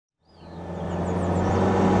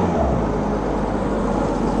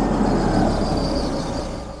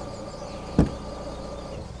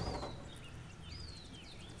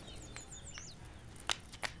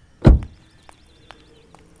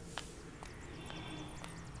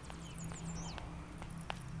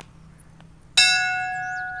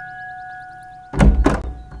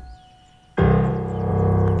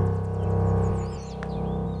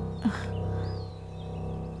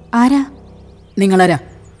നിങ്ങളാരാ?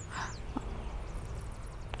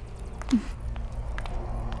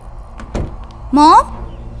 Mom?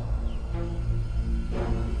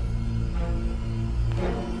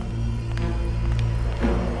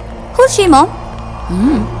 Who's she, Mom?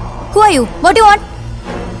 Who are you? What do you want?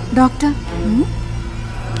 Doctor.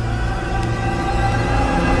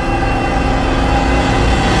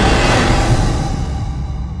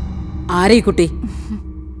 ആരേ കുട്ടി?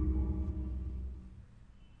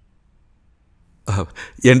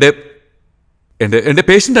 എന്റെ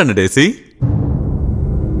patient ആണ് daisy.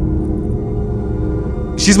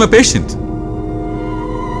 She's my patient.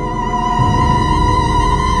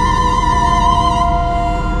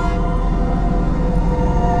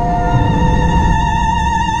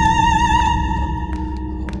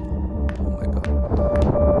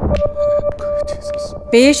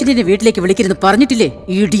 പേഷ്യന്റിനെ വീട്ടിലേക്ക് വിളിക്കരുത് പറഞ്ഞിട്ടില്ലേ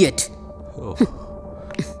ഇഡിയറ്റ്?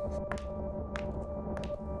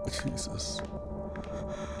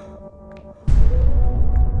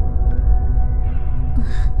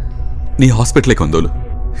 നീ ഹോസ്പിറ്റലിലേക്ക് വന്നോളൂ.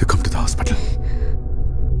 You come to the hospital.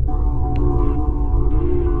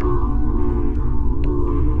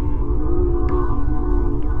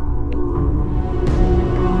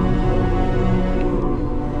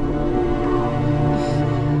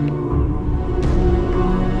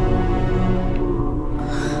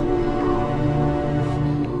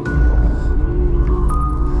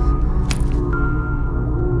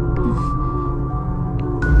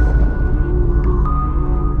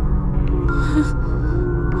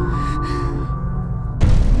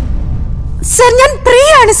 Sir, ഞാൻ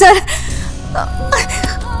പ്രിയയാണ് സർ.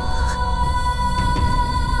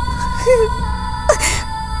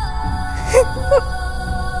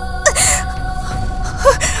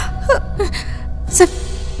 സർ,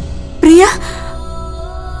 പ്രിയ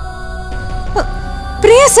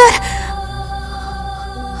പ്രിയ സർ.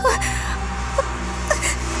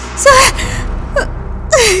 സർ,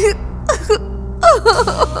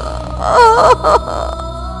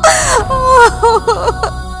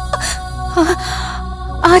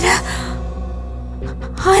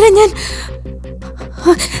 ആരാ ഞാൻ?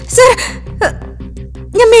 സർ,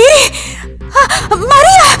 ഞാൻ Mary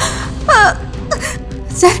Mariya.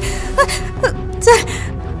 Sir sir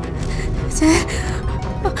sir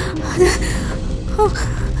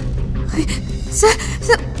sir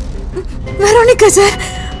sir Veronica sir.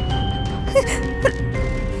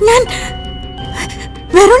 ഞാൻ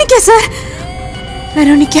Veronica sir.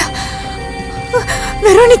 Veronica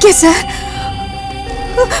sir.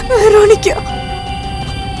 Veronica.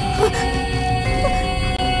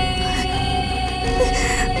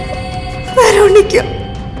 Veronica.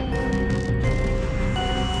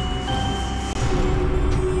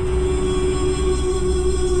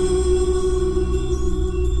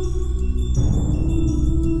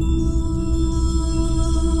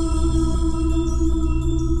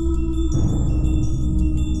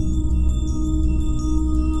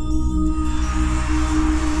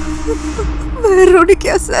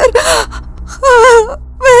 Veronica, sir.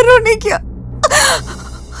 Veronica.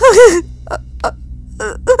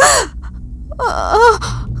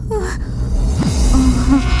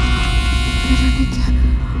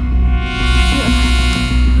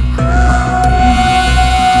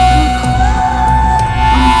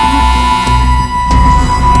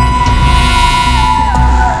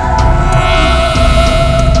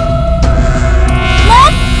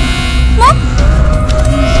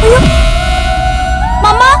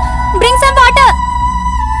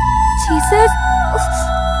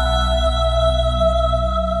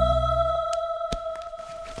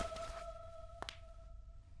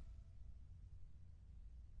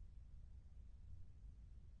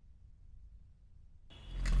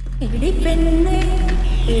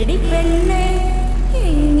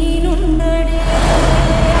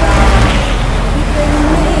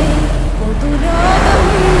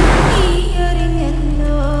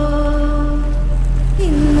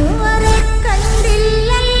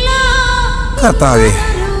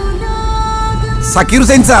 Zakir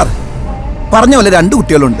Hussain sir പറഞ്ഞ പോലെ 2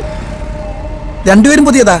 കുട്ടികളുണ്ട്. 2 പേരും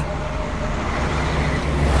പുതിയതാ.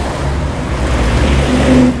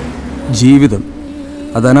 ജീവിതം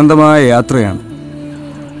അത് അനന്തമായ യാത്രയാണ്.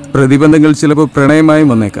 പ്രതിബന്ധങ്ങൾ ചിലപ്പോൾ പ്രണയമായി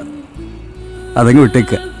വന്നേക്കാം. അതങ്ങ്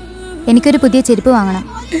വിട്ടേക്ക. എനിക്കൊരു പുതിയ ചെരുപ്പ് വാങ്ങണം.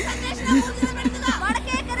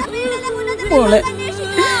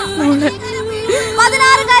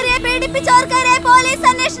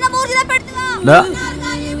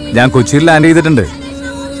 ഞാൻ കൊച്ചിയിൽ ലാൻഡ് ചെയ്തിട്ടുണ്ട്.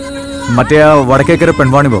 മറ്റേ ആ വടക്കേക്കര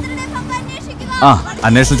പെൺവാണിപ്പോ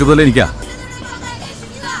അന്വേഷണ ചുമതല എനിക്കാ.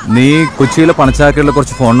 നീ കൊച്ചിയിലെ പണച്ചാക്കയിലുള്ള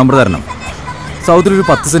കുറച്ച് ഫോൺ നമ്പർ തരണം. സൗദിയിൽ ഒരു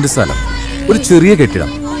 10 സെന്റ് സ്ഥലം, ഒരു ചെറിയ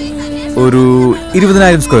കെട്ടിടം, ഒരു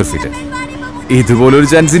 20,000 സ്ക്വയർ ഫീറ്റ്. ഇതുപോലൊരു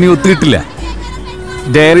ചാൻസ് ഇനി ഒത്തിട്ടില്ല.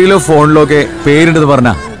 ഡയറിയിലോ ഫോണിലോ ഒക്കെ പേരുണ്ടെന്ന്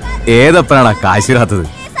പറഞ്ഞാ ഏതപ്പനാണ് കാശിരാത്തത്?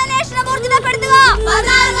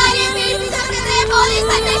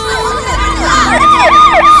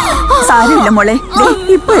 സാരമില്ല മോളെ,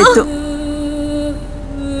 ഇപ്പൊ എത്തും.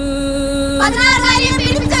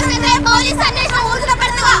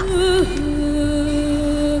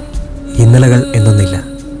 ഇന്നലകൾ എന്നൊന്നില്ല,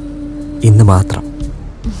 ഇന്ന് മാത്രം.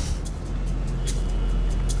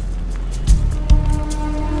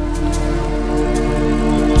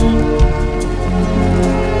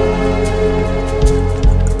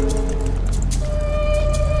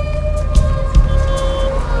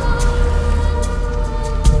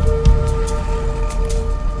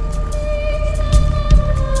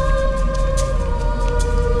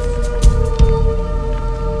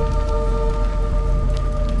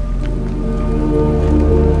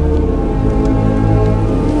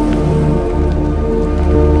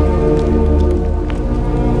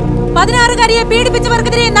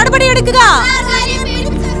 പീഡിപ്പിച്ചവർക്കെതിരെ നടപടിയെടുക്കുക.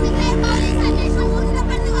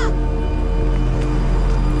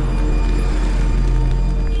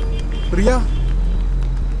 പ്രിയ,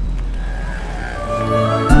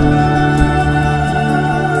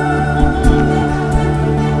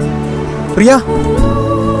 പ്രിയ,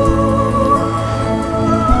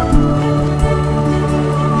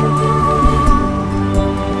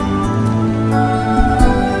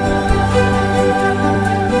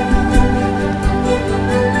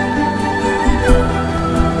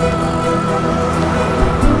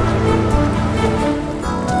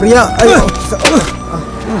 प्रिया,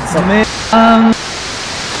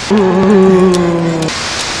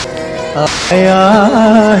 आया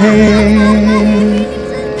है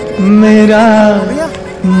मेरा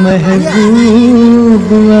महबूब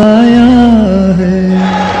आया है,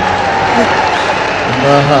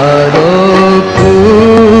 बहारों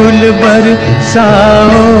फूल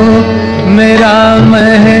बरसाओ मेरा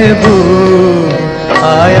महबूब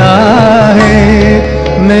आया है,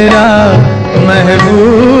 मेरा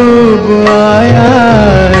महबूब आया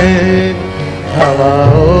है,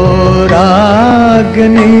 हवाओ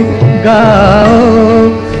रागनी गाओ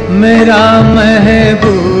मेरा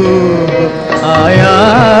महबूब आया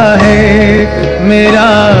है, मेरा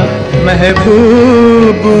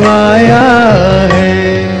महबूब आया है।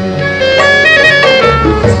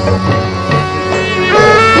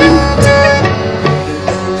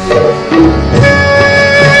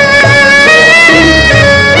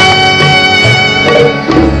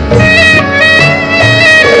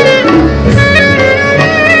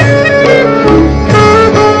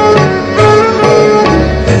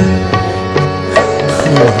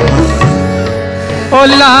 ओ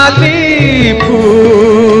लाली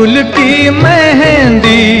फूल की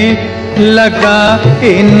मेहंदी लगा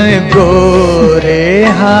इन गोरे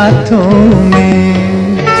हाथों में,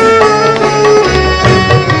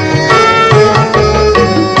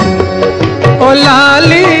 ओ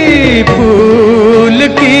लाली फूल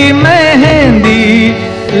की मेहंदी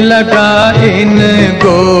लगा इन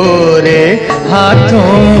गोरे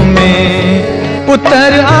हाथों में,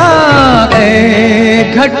 उतर आए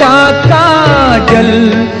घटा का जल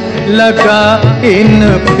लगा इन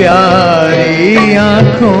प्यारी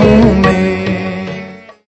आंखों में,